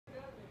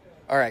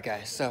All right,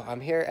 guys, so I'm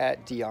here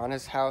at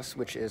Deanna's house,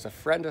 which is a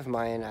friend of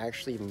mine. I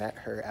actually met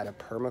her at a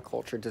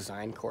permaculture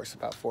design course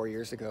about 4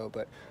 years ago,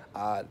 but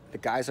the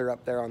guys are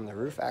up there on the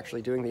roof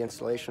actually doing the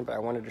installation, but I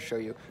wanted to show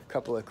you a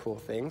couple of cool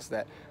things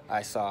that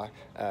I saw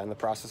in the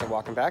process of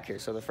walking back here.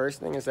 So the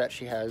first thing is that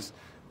she has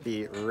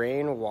the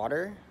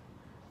rainwater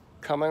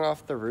coming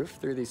off the roof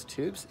through these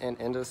tubes and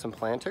into some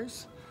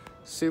planters.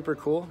 Super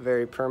cool,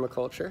 very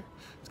permaculture.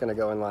 It's gonna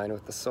go in line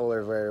with the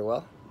solar very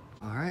well.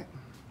 All right,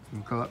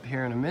 we'll go up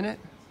here in a minute.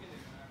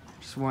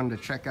 Just wanted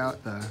to check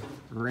out the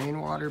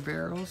rainwater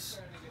barrels.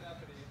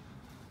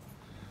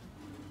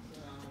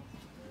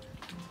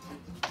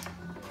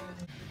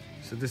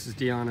 So this is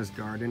Deanna's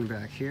garden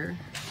back here,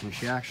 and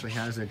she actually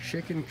has a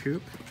chicken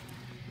coop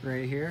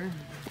right here.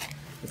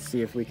 Let's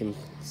see if we can...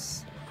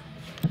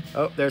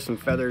 Oh, there's some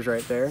feathers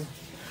right there.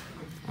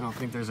 I don't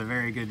think there's a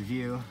very good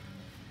view.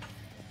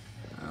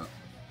 Oh.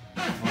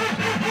 We'll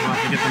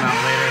have to get them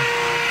out later.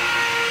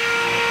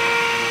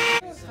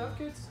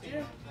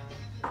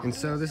 And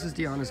so this is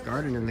Deanna's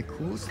garden, and the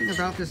coolest thing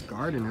about this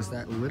garden is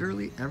that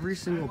literally every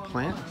single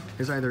plant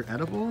is either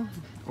edible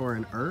or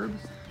an herb,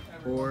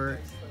 or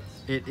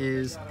it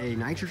is a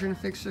nitrogen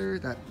fixer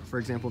that, for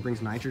example,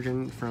 brings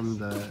nitrogen from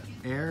the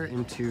air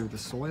into the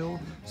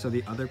soil so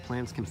the other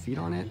plants can feed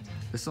on it.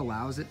 This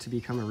allows it to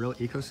become a real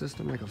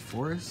ecosystem like a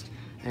forest,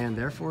 and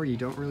therefore you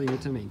don't really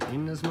need to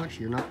maintain it as much.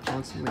 You're not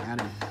constantly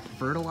adding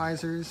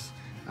fertilizers.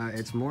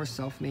 It's more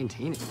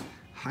self-maintaining.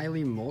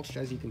 Highly mulched,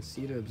 as you can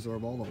see, to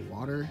absorb all the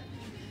water.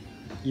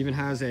 Even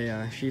has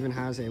a she even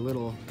has a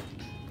little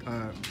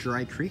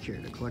dry creek here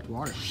to collect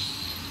water,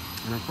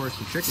 and of course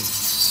the chickens.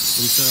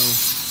 And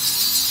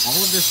so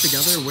all of this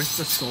together with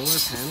the solar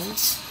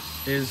panels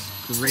is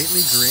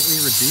greatly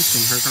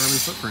reducing her carbon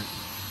footprint.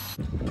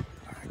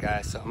 All right,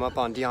 guys, so I'm up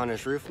on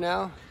Deanna's roof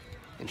now,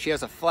 and she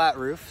has a flat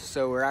roof,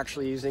 so we're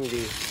actually using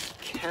the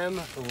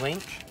Chem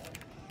Link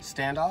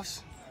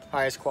standoffs,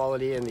 highest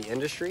quality in the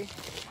industry.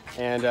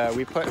 And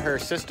we put her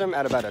system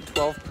at about a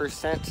 12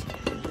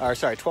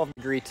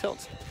 degree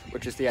tilt,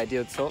 which is the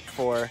ideal tilt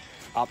for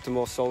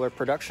optimal solar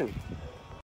production.